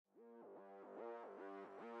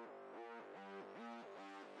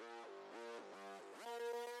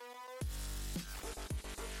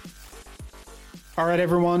All right,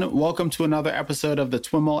 everyone. Welcome to another episode of the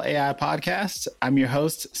Twiml AI podcast. I'm your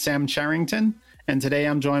host, Sam Charrington, and today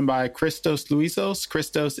I'm joined by Christos Louizos.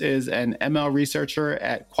 Christos is an ML researcher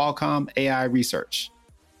at Qualcomm AI Research.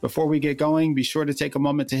 Before we get going, be sure to take a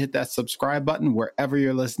moment to hit that subscribe button wherever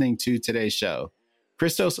you're listening to today's show.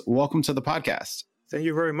 Christos, welcome to the podcast. Thank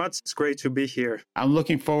you very much. It's great to be here. I'm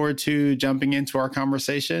looking forward to jumping into our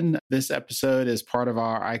conversation. This episode is part of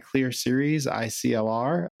our iClear series,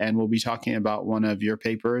 ICLR, and we'll be talking about one of your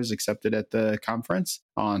papers accepted at the conference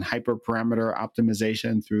on hyperparameter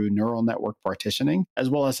optimization through neural network partitioning, as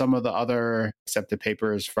well as some of the other accepted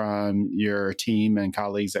papers from your team and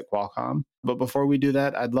colleagues at Qualcomm. But before we do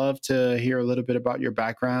that, I'd love to hear a little bit about your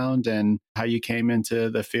background and how you came into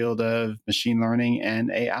the field of machine learning and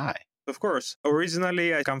AI. Of course.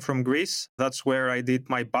 Originally, I come from Greece. That's where I did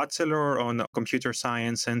my bachelor on computer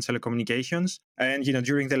science and telecommunications. And,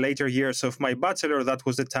 during the later years of my bachelor, that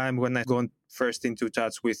was the time when I got first into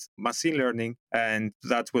touch with machine learning. And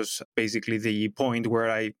that was basically the point where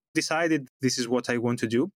I decided this is what I want to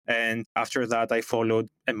do. And after that, I followed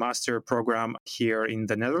a master program here in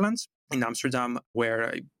the Netherlands, in Amsterdam, where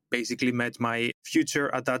I basically met my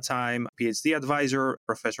future at that time PhD advisor,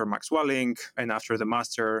 Professor Max Walling, and after the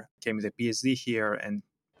master came the PhD here, and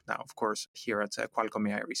now, of course, here at Qualcomm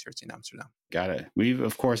AI Research in Amsterdam. Got it. We've,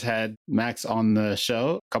 of course, had Max on the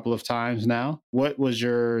show a couple of times now. What was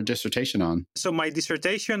your dissertation on? So my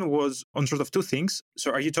dissertation was on sort of two things.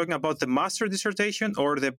 So are you talking about the master dissertation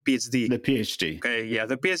or the PhD? The PhD. Okay, yeah.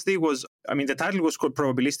 The PhD was, the title was called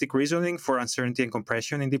Probabilistic Reasoning for Uncertainty and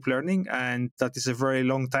Compression in Deep Learning. And that is a very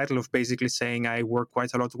long title of basically saying I work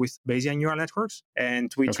quite a lot with Bayesian neural networks.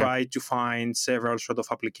 And we tried to find several sort of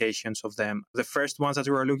applications of them. The first ones that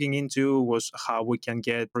we were looking into was how we can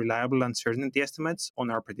get reliable uncertainty estimates on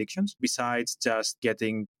our predictions, besides just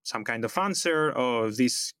getting some kind of answer, oh,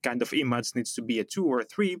 this kind of image needs to be a 2 or a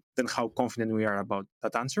 3, then how confident we are about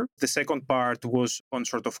that answer. The second part was on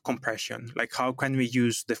sort of compression, like how can we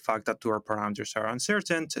use the fact that our parameters are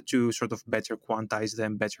uncertain to sort of better quantize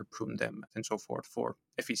them, better prune them, and so forth for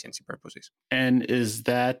efficiency purposes. And is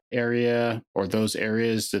that area or those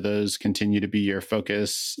areas, do those continue to be your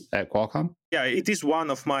focus at Qualcomm? Yeah, it is one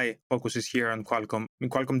of my focuses here on Qualcomm.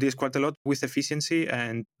 Qualcomm deals quite a lot with efficiency,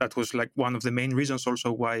 and that was like one of the main reasons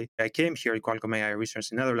also why I came here at Qualcomm AI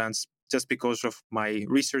Research in Netherlands, just because of my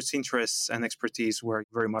research interests and expertise were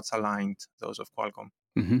very much aligned those of Qualcomm.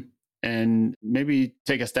 Mm-hmm. And maybe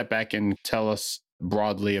take a step back and tell us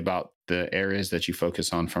broadly about the areas that you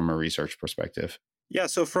focus on from a research perspective. Yeah,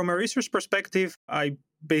 so from a research perspective, I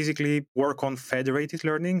basically work on federated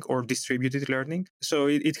learning or distributed learning. So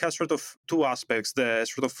it has sort of two aspects. The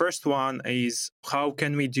sort of first one is how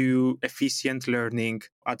can we do efficient learning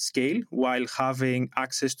at scale while having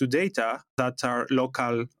access to data that are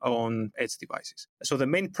local on edge devices. So the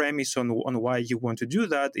main premise on why you want to do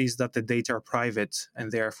that is that the data are private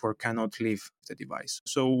and therefore cannot leave the device.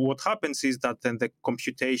 So what happens is that then the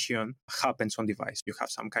computation happens on device. You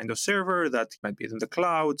have some kind of server that might be in the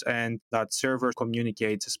cloud, and that server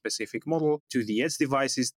communicates a specific model to the edge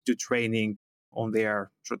devices, to training on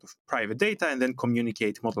their sort of private data, and then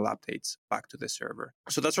communicate model updates back to the server.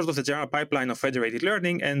 So that's sort of the general pipeline of federated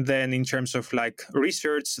learning. And then in terms of like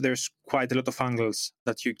research, there's quite a lot of angles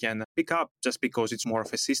that you can pick up just because it's more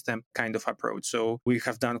of a system kind of approach. So we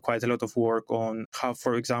have done quite a lot of work on how,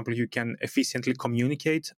 for example, you can efficiently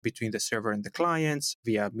communicate between the server and the clients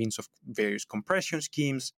via means of various compression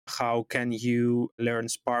schemes. How can you learn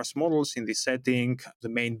sparse models in this setting? The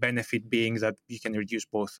main benefit being that you can reduce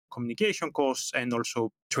both communication costs and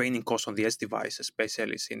also training costs on the edge device,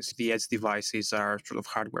 especially since the edge devices are sort of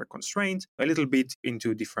hardware constrained, a little bit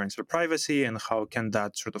into differential privacy and how can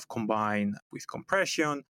that sort of combine with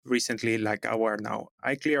compression. Recently, like our now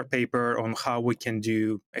iClear paper on how we can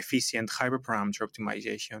do efficient hyperparameter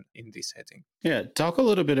optimization in this setting. Yeah, talk a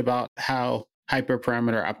little bit about how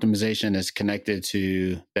hyperparameter optimization is connected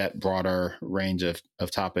to that broader range of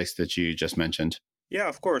topics that you just mentioned. Yeah,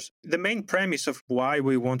 of course. The main premise of why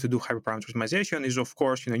we want to do hyperparameter optimization is, of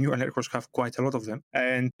course, neural networks have quite a lot of them.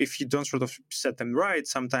 And if you don't sort of set them right,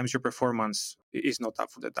 sometimes your performance is not up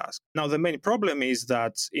for the task. Now, the main problem is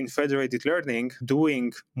that in federated learning,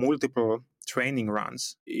 doing multiple training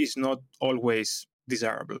runs is not always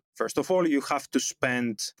desirable. First of all, you have to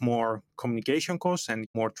spend more communication costs and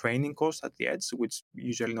more training costs at the edge, which is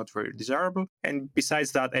usually not very desirable. And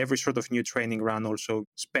besides that, every sort of new training run also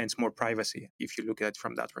spends more privacy if you look at it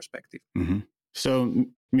from that perspective. Mm-hmm. So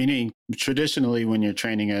meaning traditionally when you're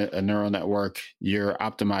training a neural network, you're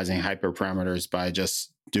optimizing hyperparameters by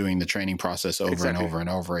just doing the training process over and over and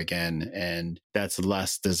over again. And that's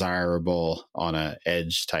less desirable on an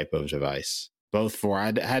edge type of device. both for?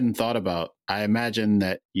 I hadn't thought about. I imagine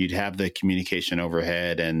that you'd have the communication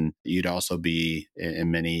overhead, and you'd also be,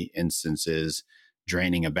 in many instances,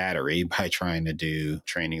 draining a battery by trying to do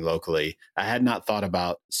training locally. I had not thought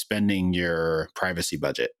about spending your privacy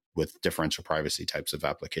budget with differential privacy types of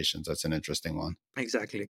applications. That's an interesting one.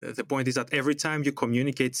 Exactly. The point is that every time you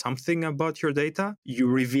communicate something about your data, you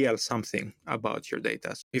reveal something about your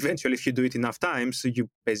data. Eventually, if you do it enough times, you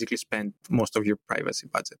basically spend most of your privacy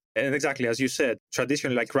budget. And exactly, as you said,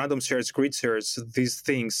 traditionally, like random search, grid search, these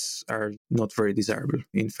things are not very desirable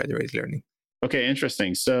in federated learning. Okay,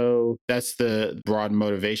 interesting. So that's the broad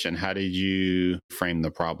motivation. How did you frame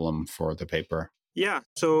the problem for the paper? Yeah.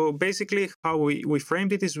 So basically, how we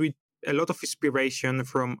framed it is with a lot of inspiration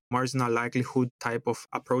from marginal likelihood type of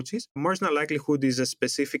approaches. Marginal likelihood is a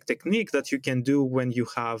specific technique that you can do when you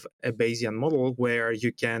have a Bayesian model where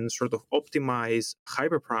you can sort of optimize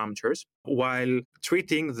hyperparameters while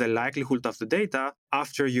treating the likelihood of the data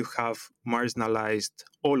after you have marginalized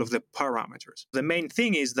all of the parameters. The main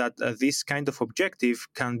thing is that this kind of objective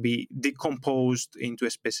can be decomposed into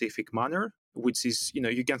a specific manner, which is,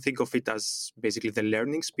 you can think of it as basically the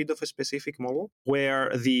learning speed of a specific model,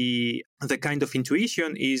 where the kind of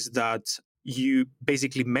intuition is that you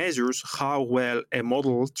basically measures how well a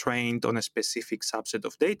model trained on a specific subset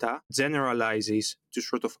of data generalizes to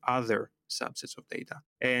sort of other subsets of data.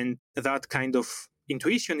 And that kind of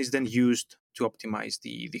intuition is then used to optimize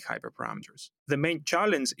the hyperparameters. The main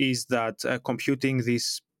challenge is that computing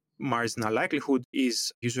this marginal likelihood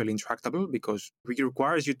is usually intractable because it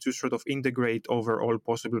requires you to sort of integrate over all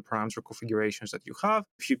possible parameter configurations that you have.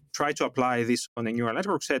 If you try to apply this on a neural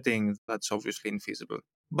network setting, that's obviously infeasible.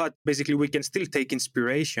 But basically, we can still take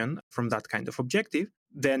inspiration from that kind of objective.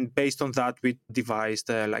 Then based on that, we devised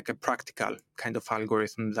like a practical kind of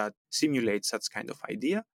algorithm that simulates such kind of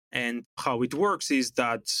idea. And how it works is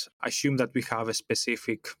that assume that we have a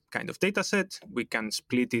specific kind of data set. We can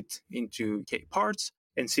split it into k parts.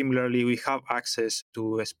 And similarly, we have access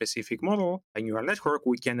to a specific model, a neural network.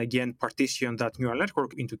 We can again partition that neural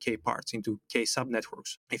network into k parts, into k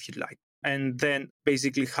subnetworks, if you'd like. And then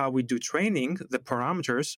basically how we do training, the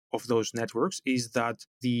parameters of those networks is that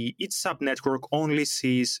each subnetwork only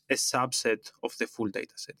sees a subset of the full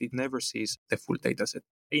dataset. It never sees the full dataset.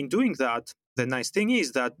 In doing that, the nice thing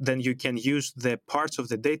is that then you can use the parts of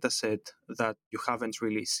the dataset that you haven't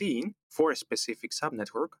really seen for a specific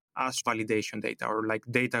subnetwork as validation data, or like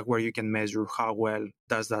data where you can measure how well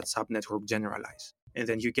does that subnetwork generalize. And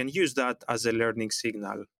then you can use that as a learning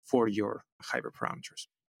signal for your hyperparameters.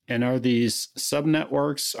 And are these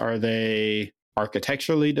subnetworks, are they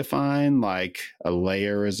architecturally defined, like a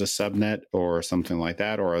layer is a subnet or something like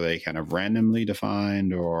that? Or are they kind of randomly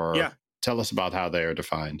defined? Or tell us about how they are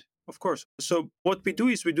defined. Of course. So what we do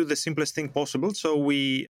is we do the simplest thing possible. So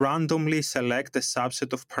we randomly select a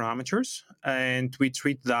subset of parameters and we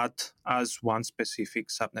treat that as one specific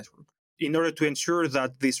subnetwork. In order to ensure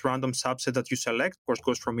that this random subset that you select, of course,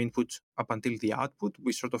 goes from input up until the output,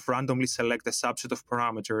 we sort of randomly select a subset of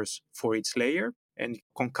parameters for each layer and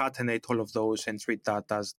concatenate all of those and treat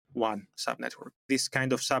that as one subnetwork. These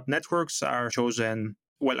kind of subnetworks are chosen.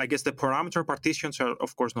 Well, I guess the parameter partitions are,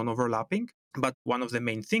 of course, non-overlapping. But one of the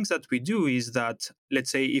main things that we do is that,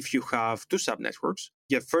 let's say, if you have two subnetworks,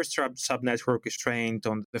 your first subnetwork is trained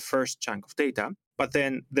on the first chunk of data, but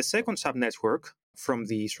then the second subnetwork, from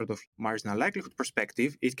the sort of marginal likelihood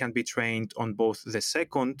perspective, it can be trained on both the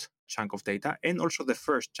second chunk of data and also the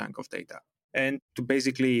first chunk of data. And to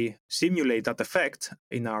basically simulate that effect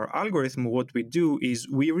in our algorithm, what we do is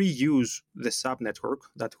we reuse the subnetwork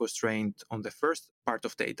that was trained on the first part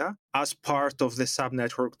of data as part of the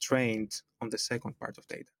subnetwork trained on the second part of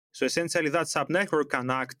data. So essentially, that subnetwork can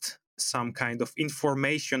act some kind of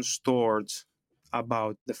information stored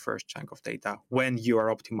about the first chunk of data when you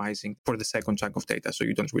are optimizing for the second chunk of data. So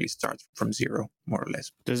you don't really start from zero, more or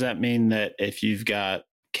less. Does that mean that if you've got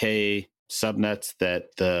k subnets,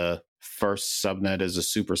 that the first subnet is a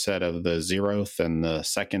superset of the zeroth and the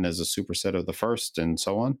second is a superset of the first and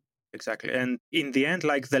so on? Exactly. And in the end,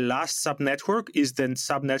 like the last subnetwork is the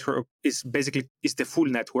subnetwork is the full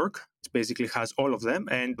network. It basically has all of them.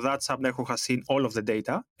 And that subnetwork has seen all of the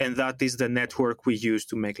data. And that is the network we use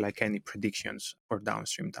to make like any predictions for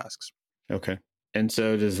downstream tasks. Okay. And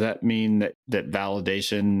so does that mean that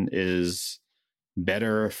validation is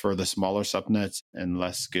better for the smaller subnets and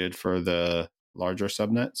less good for the larger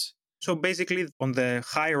subnets? So basically, on the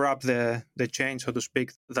higher up the chain, so to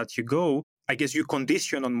speak, that you go, I guess you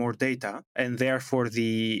condition on more data, and therefore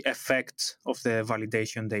the effect of the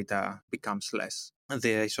validation data becomes less.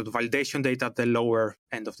 The sort of validation data at the lower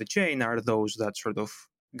end of the chain are those that sort of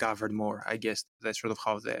gather more, I guess. That's sort of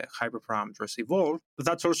how the hyperparameters evolve.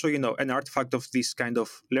 That's also, an artifact of this kind of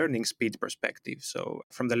learning speed perspective. So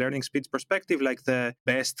from the learning speed perspective, like the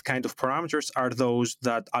best kind of parameters are those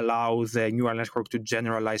that allow the neural network to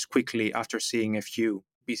generalize quickly after seeing a few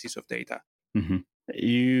pieces of data. Mm-hmm.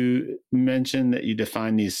 You mentioned that you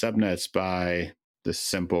define these subnets by the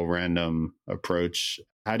simple random approach.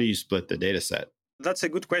 How do you split the data set? That's a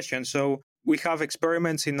good question. So we have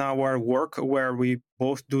experiments in our work where we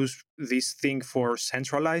both do this thing for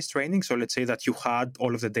centralized training. So let's say that you had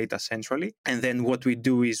all of the data centrally. And then what we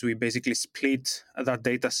do is we basically split that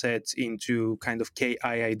data set into kind of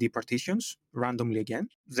KIID partitions randomly again.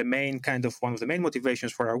 One of the main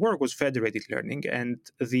motivations for our work was federated learning. And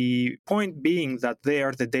the point being that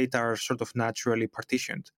there the data are sort of naturally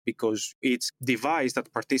partitioned because each device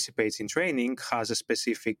that participates in training has a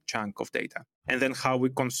specific chunk of data. And then how we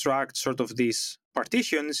construct sort of these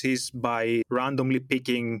partitions is by randomly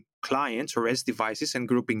picking clients or edge devices and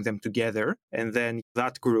grouping them together. And then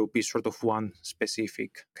that group is sort of one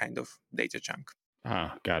specific kind of data chunk.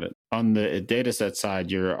 Got it. On the dataset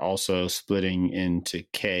side, you're also splitting into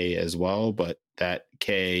K as well, but that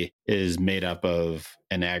K is made up of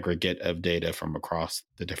an aggregate of data from across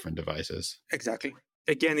the different devices. Exactly.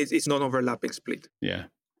 Again, it's non-overlapping split. Yeah.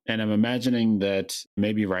 And I'm imagining that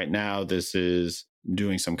maybe right now this is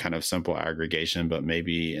doing some kind of simple aggregation, but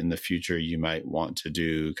maybe in the future you might want to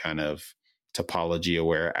do kind of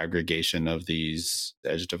topology-aware aggregation of these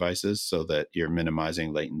edge devices so that you're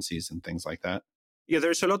minimizing latencies and things like that. Yeah,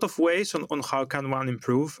 there's a lot of ways on how can one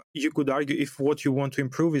improve. You could argue if what you want to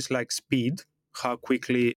improve is like speed, how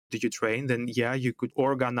quickly do you train, then yeah, you could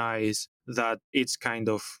organize that it's kind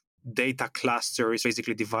of data clusters,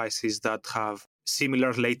 basically devices that have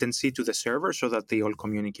similar latency to the server so that they all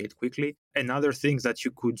communicate quickly. Another thing that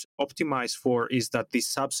you could optimize for is that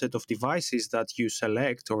this subset of devices that you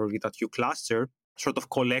select or that you cluster sort of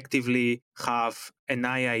collectively have an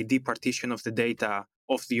IID partition of the data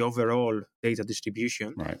of the overall data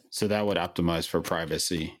distribution. Right. So that would optimize for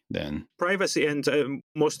privacy then. Privacy and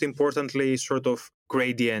most importantly, sort of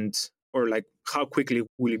gradient or like how quickly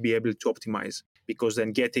will you be able to optimize? Because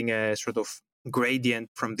then getting a sort of gradient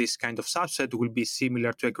from this kind of subset will be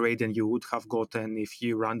similar to a gradient you would have gotten if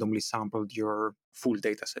you randomly sampled your full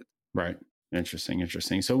data set. Right.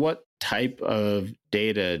 Interesting. So what type of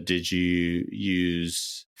data did you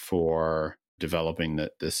use for developing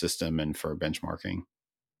the system and for benchmarking?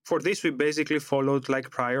 For this, we basically followed like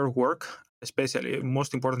prior work, especially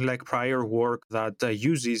most importantly, like prior work that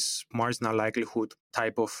uses marginal likelihood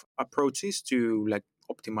type of approaches to like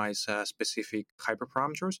optimize specific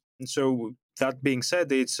hyperparameters. And so that being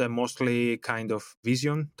said, it's mostly kind of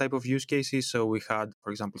vision type of use cases. So we had, for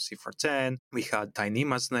example, CIFAR10, we had Tiny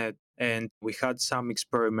ImageNet, and we had some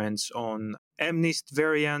experiments on MNIST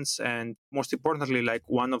variants. And most importantly, like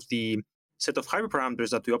one of the set of hyperparameters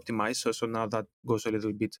that we optimize, so now that goes a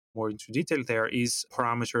little bit more into detail there, is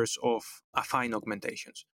parameters of affine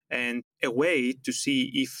augmentations. And a way to see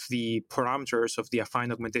if the parameters of the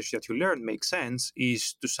affine augmentation that you learn make sense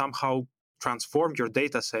is to somehow transform your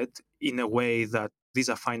data set in a way that these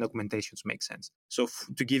affine augmentations make sense. So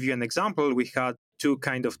to give you an example, we had two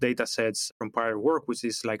kind of data sets from prior work, which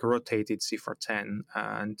is like rotated CIFAR10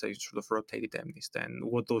 and sort of rotated MNIST. And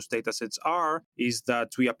what those data sets are is that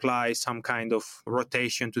we apply some kind of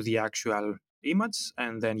rotation to the actual image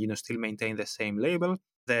and then, still maintain the same label.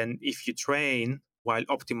 Then if you train while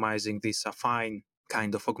optimizing these affine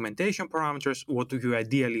kind of augmentation parameters, what you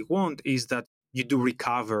ideally want is that you do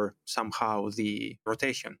recover somehow the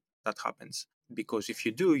rotation that happens. Because if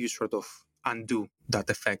you do, you sort of undo that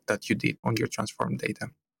effect that you did on your transformed data.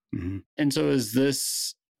 Mm-hmm. And so is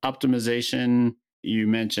this optimization, you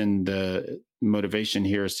mentioned the motivation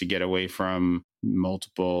here is to get away from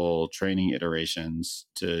multiple training iterations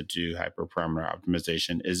to do hyperparameter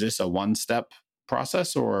optimization. Is this a one-step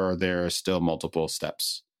process or are there still multiple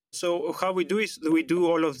steps? So how we do is we do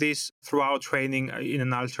all of this throughout training in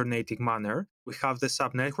an alternating manner. We have the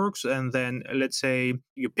subnetworks, and then let's say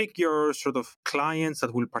you pick your sort of clients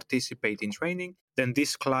that will participate in training. Then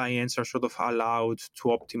these clients are sort of allowed to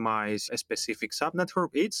optimize a specific subnetwork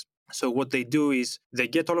each. So what they do is they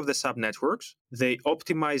get all of the subnetworks, they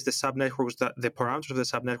optimize the subnetworks, the parameters of the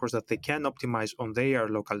subnetworks that they can optimize on their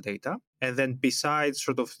local data. And then besides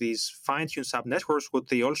sort of these fine-tuned subnetworks, what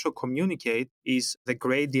they also communicate is the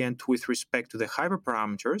gradient with respect to the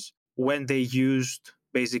hyperparameters when they used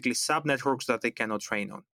basically subnetworks that they cannot train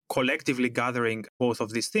on. collectively gathering both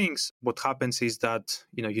of these things, what happens is that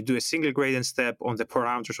you do a single gradient step on the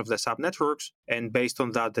parameters of the subnetworks, and based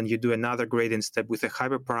on that, then you do another gradient step with the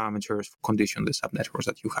hyperparameters condition the subnetworks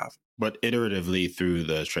that you have. But iteratively through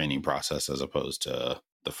the training process as opposed to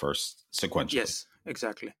the first sequentially. Yes,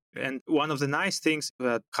 exactly. And one of the nice things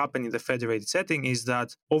that happen in the federated setting is that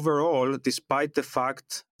overall, despite the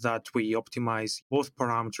fact that we optimize both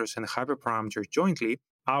parameters and hyperparameters jointly,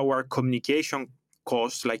 our communication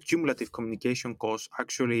costs, like cumulative communication costs,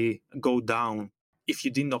 actually go down if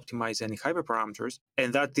you didn't optimize any hyperparameters.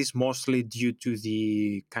 And that is mostly due to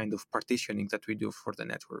the kind of partitioning that we do for the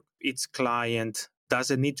network. Its client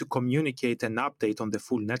doesn't need to communicate an update on the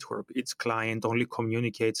full network. Its client only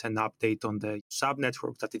communicates an update on the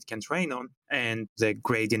subnetwork that it can train on, and the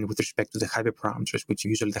gradient with respect to the hyperparameters, which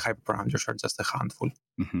usually the hyperparameters are just a handful.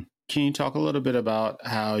 Mm-hmm. Can you talk a little bit about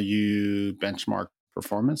how you benchmark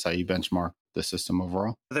performance, how you benchmark the system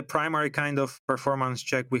overall? The primary kind of performance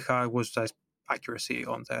check we had was just accuracy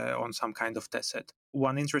on some kind of test set.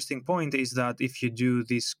 One interesting point is that if you do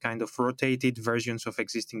these kind of rotated versions of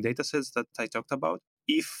existing datasets that I talked about,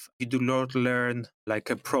 if you do not learn like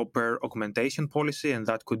a proper augmentation policy, and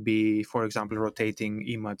that could be, for example, rotating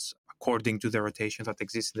image according to the rotation that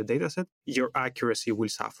exists in the dataset, your accuracy will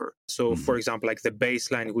suffer. So, for example, like the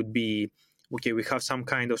baseline would be, okay, we have some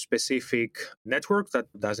kind of specific network that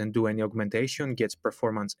doesn't do any augmentation, gets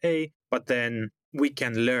performance A, but then we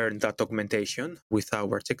can learn that augmentation with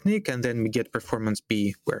our technique, and then we get performance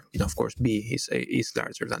B, where, of course, B is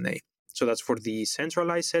larger than A. So that's for the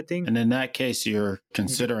centralized setting. And in that case, you're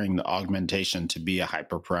considering the augmentation to be a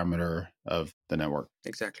hyperparameter of the network.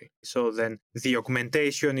 Exactly. So then the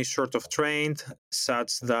augmentation is sort of trained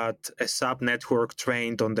such that a subnetwork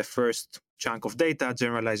trained on the first chunk of data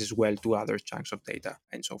generalizes well to other chunks of data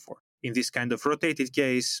and so forth. In this kind of rotated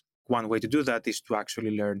case, one way to do that is to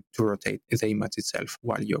actually learn to rotate the image itself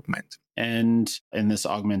while you augment. And in this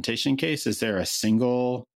augmentation case, is there a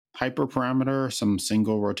single hyperparameter, some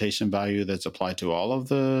single rotation value that's applied to all of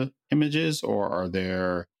the images, or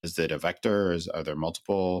is it a vector? Are there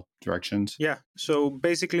multiple directions? Yeah. So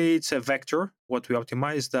basically it's a vector. What we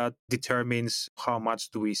optimize that determines how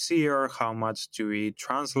much do we sear, how much do we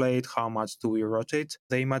translate, how much do we rotate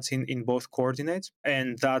the image in both coordinates.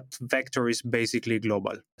 And that vector is basically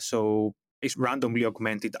global. So is randomly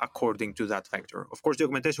augmented according to that vector. Of course, the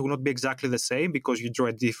augmentation will not be exactly the same because you draw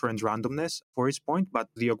a different randomness for each point, but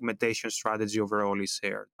the augmentation strategy overall is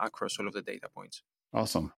shared across all of the data points.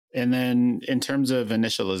 Awesome. And then in terms of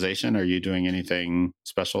initialization, are you doing anything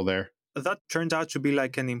special there? That turned out to be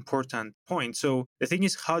like an important point. So the thing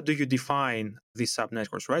is, how do you define these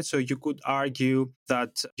subnetworks, right? So you could argue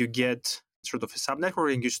that you get sort of a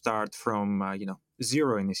subnetwork and you start from,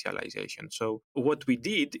 zero initialization. So what we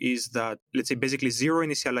did is that, let's say, basically zero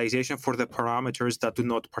initialization for the parameters that do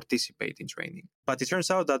not participate in training. But it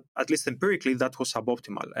turns out that, at least empirically, that was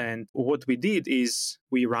suboptimal. And what we did is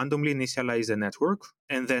we randomly initialize the network,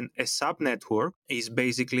 and then a subnetwork is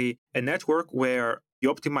basically a network where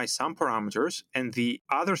you optimize some parameters, and the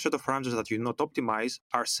other set of parameters that you do not optimize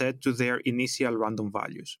are set to their initial random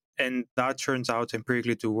values. And that turns out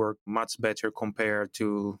empirically to work much better compared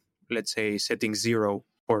to, let's say, setting zero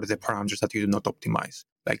for the parameters that you do not optimize,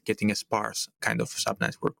 like getting a sparse kind of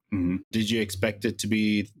subnetwork. Mm-hmm. Did you expect it to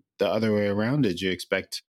be the other way around? Did you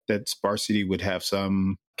expect that sparsity would have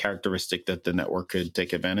some characteristic that the network could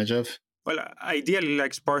take advantage of? Well, ideally,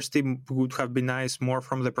 like sparsity would have been nice more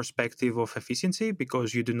from the perspective of efficiency,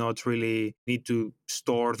 because you do not really need to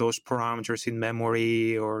store those parameters in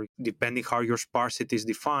memory, or depending how your sparsity is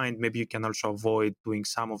defined, maybe you can also avoid doing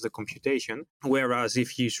some of the computation. Whereas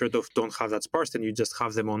if you sort of don't have that sparsity and you just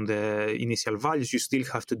have them on the initial values, you still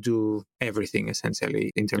have to do everything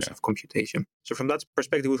essentially in terms of computation. So from that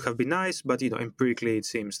perspective, it would have been nice, but empirically it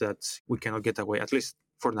seems that we cannot get away, at least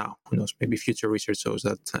for now. Who knows? Maybe future research shows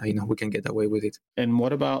that we can get away with it. And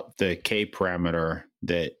what about the K parameter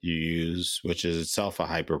that you use, which is itself a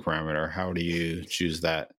hyperparameter? How do you choose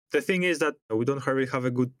that? The thing is that we don't really have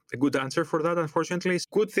a good answer for that, unfortunately.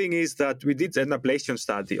 Good thing is that we did an ablation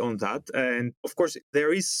study on that. And of course,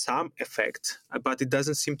 there is some effect, but it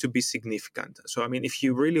doesn't seem to be significant. So, if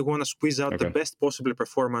you really want to squeeze out the best possible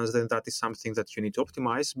performance, then that is something that you need to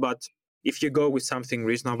optimize. But if you go with something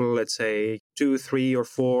reasonable, let's say 2, 3, or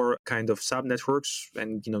 4 kind of subnetworks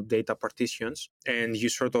and data partitions, and you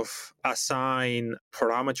sort of assign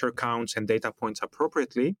parameter counts and data points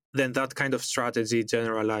appropriately, then that kind of strategy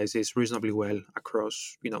generalizes reasonably well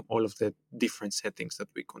across all of the different settings that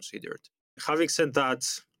we considered. Having said that,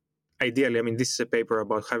 ideally, I mean, this is a paper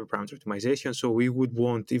about hyperparameter optimization, so we would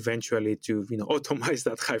want eventually to, automate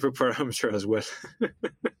that hyperparameter as well.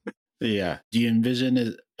 Yeah. Do you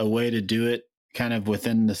envision a way to do it kind of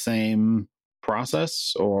within the same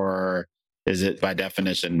process, or is it by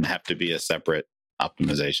definition have to be a separate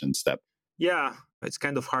optimization step? Yeah, it's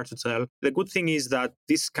kind of hard to tell. The good thing is that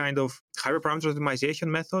this kind of hyperparameter optimization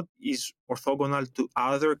method is orthogonal to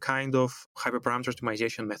other kind of hyperparameter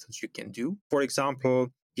optimization methods you can do. For example,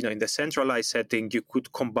 in the centralized setting, you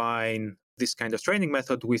could combine this kind of training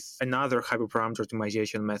method with another hyperparameter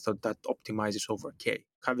optimization method that optimizes over K.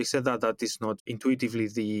 Having said that, that is not intuitively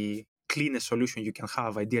the cleanest solution you can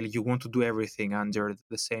have. Ideally, you want to do everything under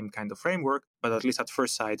the same kind of framework, but at least at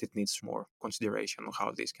first sight, it needs more consideration on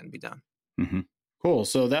how this can be done. Mm-hmm. Cool.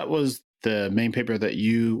 So that was the main paper that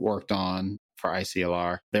you worked on for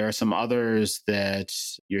ICLR. There are some others that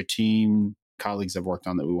your team colleagues have worked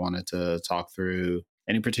on that we wanted to talk through.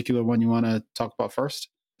 Any particular one you want to talk about first?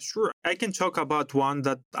 Sure. I can talk about one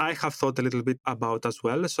that I have thought a little bit about as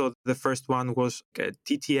well. So the first one was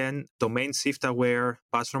TTN, domain shift aware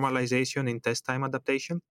batch normalization in test time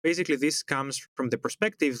adaptation. Basically, this comes from the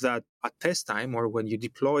perspective that at test time, or when you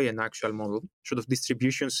deploy an actual model, sort of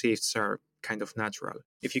distribution shifts are kind of natural.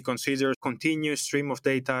 If you consider continuous stream of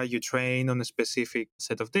data, you train on a specific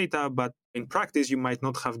set of data, but in practice, you might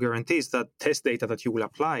not have guarantees that test data that you will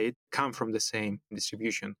apply it come from the same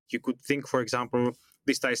distribution. You could think, for example,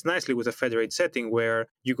 this ties nicely with a federated setting where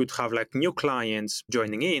you could have like new clients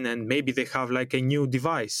joining in, and maybe they have like a new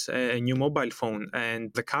device, a new mobile phone,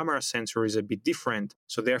 and the camera sensor is a bit different.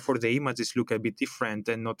 So therefore the images look a bit different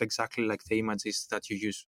and not exactly like the images that you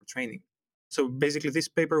use for training. So basically this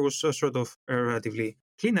paper was a sort of a relatively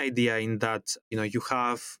clean idea in that, you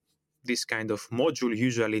have this kind of module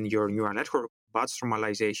usually in your neural network, batch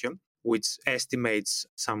normalization, which estimates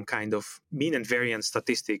some kind of mean and variance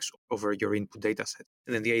statistics over your input data set.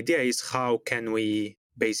 And then the idea is how can we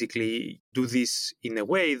basically do this in a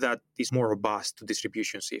way that is more robust to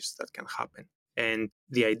distribution shifts that can happen. And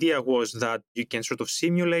the idea was that you can sort of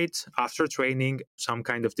simulate after training some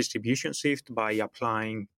kind of distribution shift by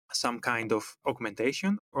applying some kind of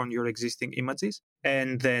augmentation on your existing images.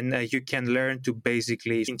 And then you can learn to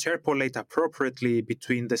basically interpolate appropriately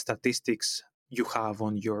between the statistics you have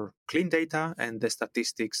on your clean data and the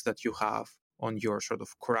statistics that you have on your sort of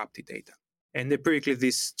corrupted data. And empirically,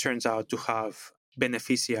 this turns out to have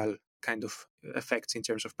beneficial kind of effects in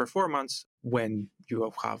terms of performance when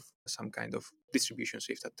you have some kind of distribution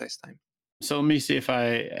shift at test time. So let me see if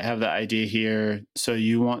I have the idea here. So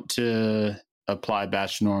you want to apply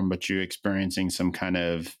batch norm, but you're experiencing some kind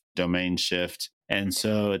of domain shift. And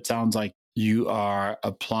so it sounds like you are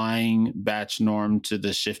applying batch norm to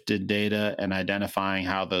the shifted data and identifying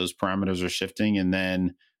how those parameters are shifting, and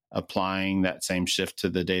then applying that same shift to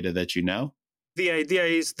the data that you know. The idea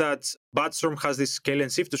is that batch norm has this scale and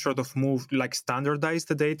shift to sort of move, like standardize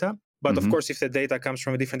the data. But of course, if the data comes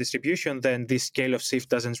from a different distribution, then this scale of shift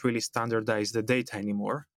doesn't really standardize the data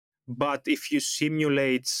anymore. But if you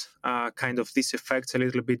simulate kind of these effects a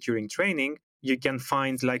little bit during training, you can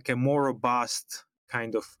find like a more robust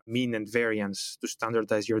kind of mean and variance to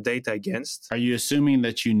standardize your data against. Are you assuming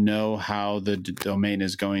that you know how the domain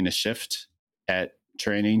is going to shift at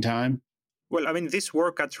training time? Well, I mean, this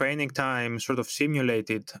work at training time sort of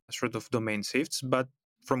simulated sort of domain shifts, but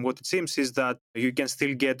from what it seems is that you can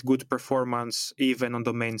still get good performance even on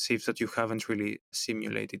domain shifts that you haven't really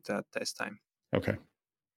simulated at test time. Okay.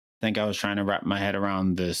 I think I was trying to wrap my head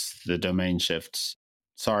around the domain shifts.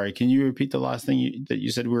 Sorry, can you repeat the last thing that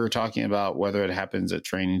you said? We were talking about whether it happens at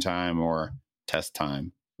training time or test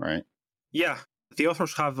time, right? Yeah. The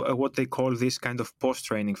authors have what they call this kind of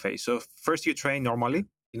post-training phase. So first you train normally,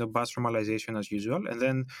 batch normalization as usual. And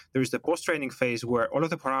then there's the post-training phase where all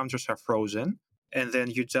of the parameters are frozen. And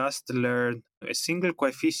then you just learn a single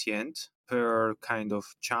coefficient per kind of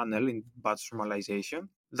channel in batch normalization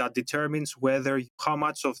that determines how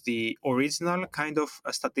much of the original kind of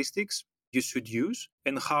statistics you should use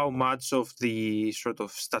and how much of the sort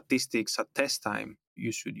of statistics at test time you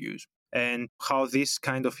should use. And how this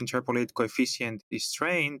kind of interpolated coefficient is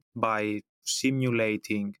trained by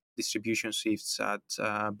simulating distribution shifts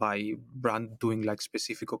by doing like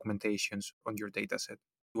specific augmentations on your data set.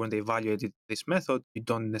 When they evaluated this method, you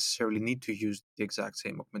don't necessarily need to use the exact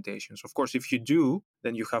same augmentations. Of course, if you do,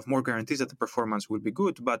 then you have more guarantees that the performance will be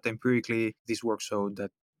good, but empirically, this works so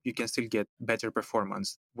that you can still get better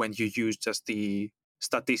performance when you use just the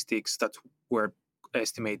statistics that were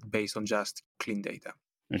estimated based on just clean data.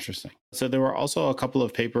 Interesting. So there were also a couple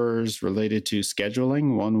of papers related to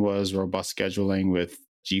scheduling. One was robust scheduling with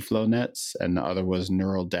GFlow nets, and the other was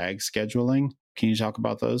neural DAG scheduling. Can you talk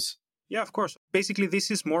about those? Yeah, of course. Basically,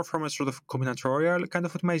 this is more from a sort of combinatorial kind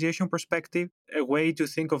of optimization perspective. A way to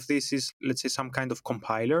think of this is, let's say, some kind of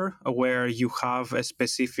compiler where you have a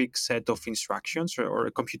specific set of instructions or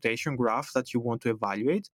a computation graph that you want to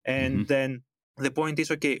evaluate. And then the point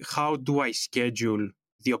is, okay, how do I schedule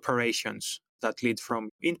the operations that lead from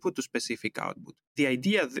input to specific output? The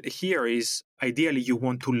idea here is ideally you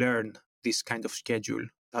want to learn this kind of schedule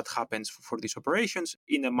that happens for these operations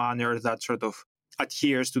in a manner that sort of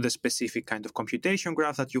adheres to the specific kind of computation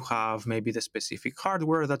graph that you have, maybe the specific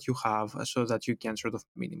hardware that you have, so that you can sort of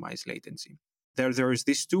minimize latency. There is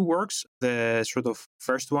these two works. The sort of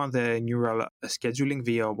first one, the neural scheduling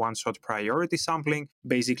via one-shot priority sampling.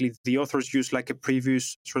 Basically, the authors use like a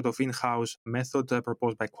previous sort of in-house method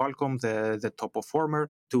proposed by Qualcomm, the topoformer,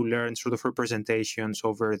 to learn sort of representations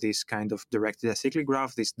over this kind of directed acyclic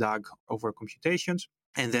graph, this DAG over computations.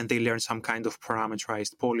 And then they learn some kind of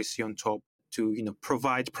parameterized policy on top to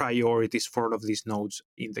provide priorities for all of these nodes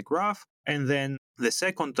in the graph. And then the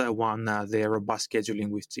second one, the robust scheduling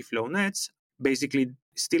with G-flow nets, basically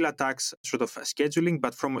still attacks sort of scheduling,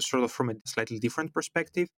 but from a slightly different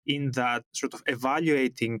perspective, in that sort of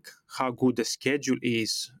evaluating how good the schedule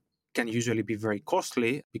is can usually be very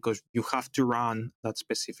costly because you have to run that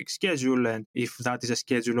specific schedule. And if that is a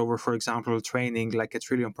schedule over, for example, training like a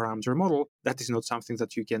trillion parameter model, that is not something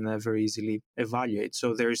that you can very easily evaluate.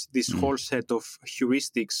 So there's this whole set of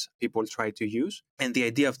heuristics people try to use. And the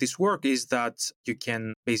idea of this work is that you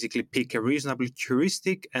can basically pick a reasonable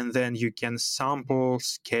heuristic and then you can sample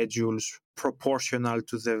schedules proportional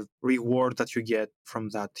to the reward that you get from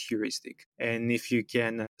that heuristic. And if you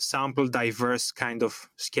can sample diverse kind of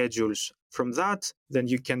schedules from that, then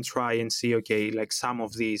you can try and see, okay, like some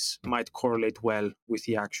of these might correlate well with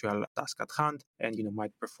the actual task at hand and,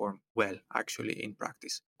 might perform well actually in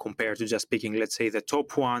practice compared to just picking, let's say, the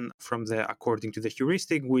top one from according to the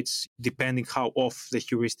heuristic, which depending how off the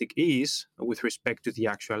heuristic is with respect to the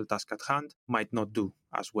actual task at hand might not do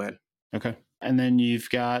as well. Okay. And then you've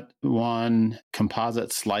got one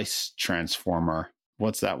composite slice transformer.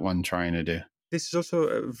 What's that one trying to do? This is also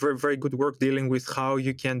a very, very good work dealing with how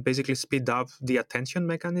you can basically speed up the attention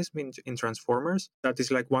mechanism in transformers. That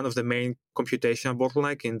is like one of the main computational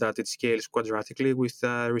bottleneck in that it scales quadratically with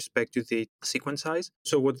respect to the sequence size.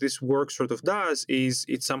 So what this work sort of does is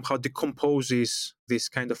it somehow decomposes this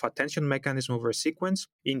kind of attention mechanism over a sequence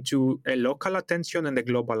into a local attention and a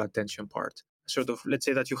global attention part. Sort of, let's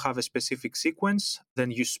say that you have a specific sequence,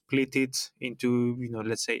 then you split it into,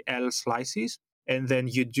 let's say L slices. And then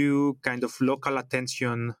you do kind of local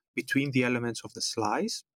attention between the elements of the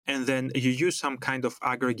slice. And then you use some kind of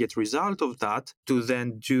aggregate result of that to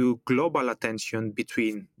then do global attention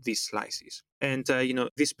between these slices. And,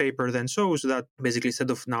 this paper then shows that basically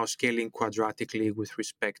instead of now scaling quadratically with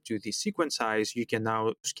respect to the sequence size, you can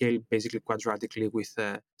now scale basically quadratically with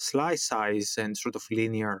slice size and sort of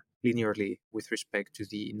linearly with respect to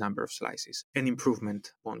the number of slices, an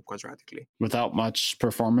improvement on quadratically. Without much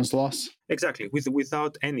performance loss? Exactly,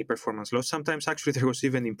 without any performance loss. Sometimes actually there was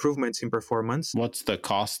even improvements in performance. What's the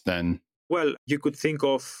cost then? Well, you could think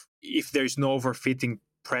of if there is no overfitting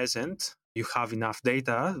present, you have enough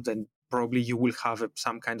data, then probably you will have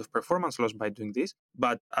some kind of performance loss by doing this.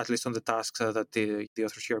 But at least on the tasks that the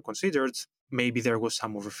authors here considered, maybe there was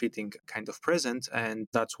some overfitting kind of present. And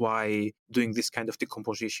that's why doing this kind of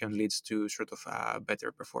decomposition leads to sort of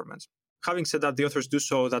better performance. Having said that, the authors do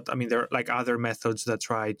show that, there are like other methods that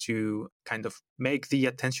try to kind of make the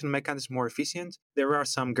attention mechanism more efficient. There are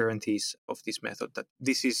some guarantees of this method that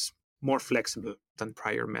this is more flexible than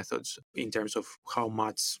prior methods in terms of how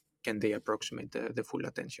much can they approximate the full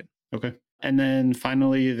attention. Okay. And then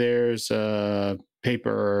finally, there's a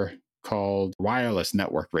paper called Wireless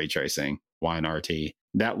Network Ray Tracing, YNRT.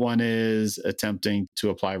 That one is attempting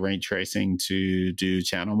to apply ray tracing to do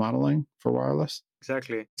channel modeling for wireless.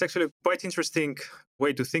 Exactly. It's actually quite interesting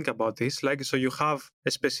way to think about this. So you have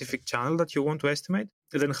a specific channel that you want to estimate.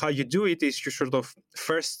 And then how you do it is you sort of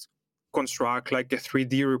first construct like a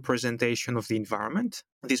 3D representation of the environment.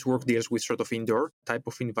 This work deals with sort of indoor type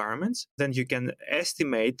of environments. Then you can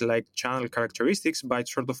estimate like channel characteristics by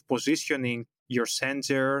sort of positioning your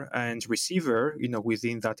sender and receiver,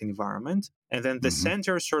 within that environment. And then the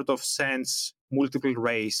sender sort of sends multiple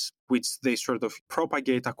rays, which they sort of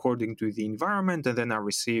propagate according to the environment and then are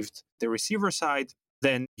received the receiver side.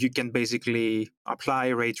 Then you can basically apply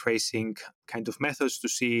ray tracing kind of methods to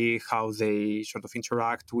see how they sort of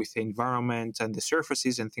interact with the environment and the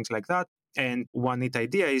surfaces and things like that. And one neat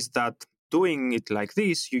idea is that doing it like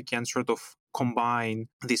this, you can sort of combine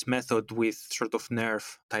this method with sort of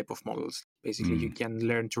NERF type of models. Basically, you can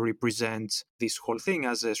learn to represent this whole thing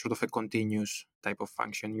as a sort of a continuous type of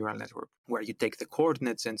function neural network, where you take the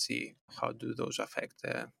coordinates and see how do those affect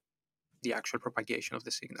the actual propagation of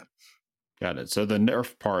the signal. Got it. So the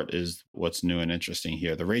NERF part is what's new and interesting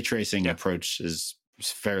here. The ray tracing approach is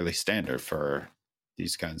fairly standard for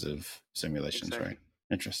these kinds of simulations, right?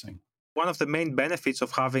 Interesting. One of the main benefits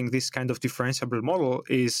of having this kind of differentiable model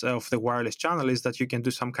is of the wireless channel is that you can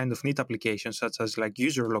do some kind of neat applications, such as like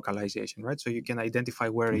user localization, right? So you can identify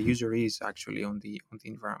where a user is actually on the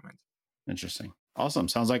environment. Interesting. Awesome.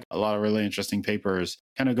 Sounds like a lot of really interesting papers.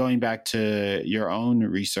 Kind of going back to your own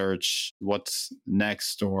research, what's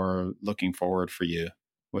next or looking forward for you?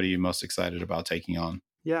 What are you most excited about taking on?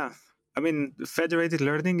 Yeah. I mean, federated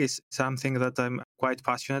learning is something that I'm quite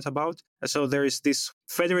passionate about. So there is this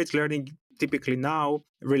federated learning typically now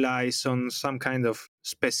relies on some kind of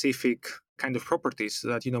specific kind of properties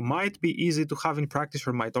that, might be easy to have in practice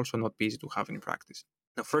or might also not be easy to have in practice.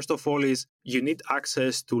 Now, first of all is you need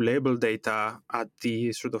access to label data at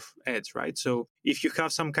the sort of edge, right? So if you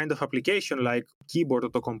have some kind of application like keyboard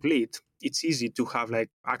autocomplete, it's easy to have like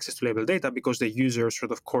access to label data because the user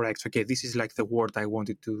sort of corrects, okay, this is like the word I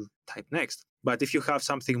wanted to type next. But if you have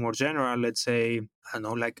something more general, let's say, I don't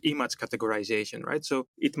know, like image categorization, right? So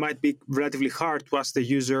it might be relatively hard to ask the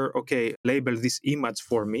user, okay, label this image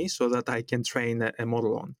for me so that I can train a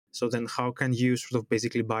model on. So then how can you sort of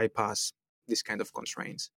basically bypass these kind of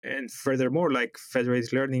constraints? And furthermore, like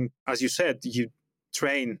federated learning, as you said, you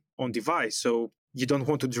train on device. So you don't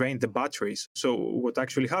want to drain the batteries. So what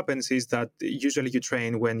actually happens is that usually you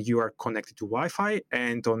train when you are connected to Wi-Fi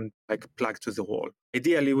and on like plugged to the wall.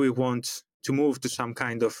 Ideally, we want to move to some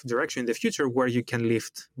kind of direction in the future where you can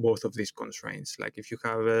lift both of these constraints. Like if you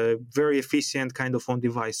have a very efficient kind of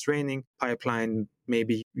on-device training pipeline,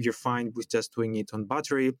 maybe you're fine with just doing it on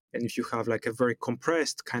battery. And if you have like a very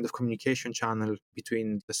compressed kind of communication channel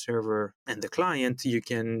between the server and the client, you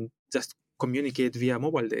can just communicate via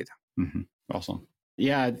mobile data. Mm-hmm. Awesome.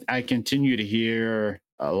 Yeah, I continue to hear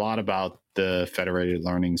a lot about the federated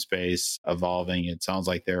learning space evolving. It sounds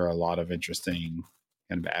like there are a lot of interesting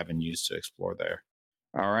kind of avenues to explore there.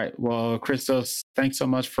 All right. Well, Christos, thanks so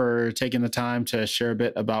much for taking the time to share a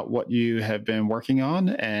bit about what you have been working on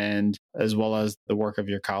and as well as the work of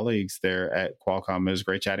your colleagues there at Qualcomm. It was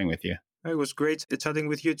great chatting with you. It was great chatting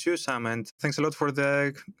with you too, Sam. And thanks a lot for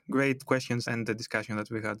the great questions and the discussion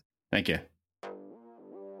that we had. Thank you.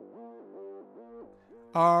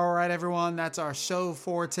 All right, everyone, that's our show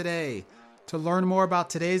for today. To learn more about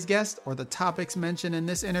today's guest or the topics mentioned in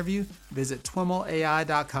this interview, visit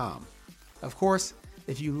twimlai.com. Of course,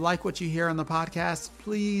 if you like what you hear on the podcast,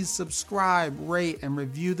 please subscribe, rate, and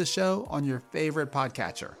review the show on your favorite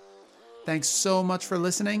podcatcher. Thanks so much for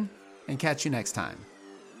listening, and catch you next time.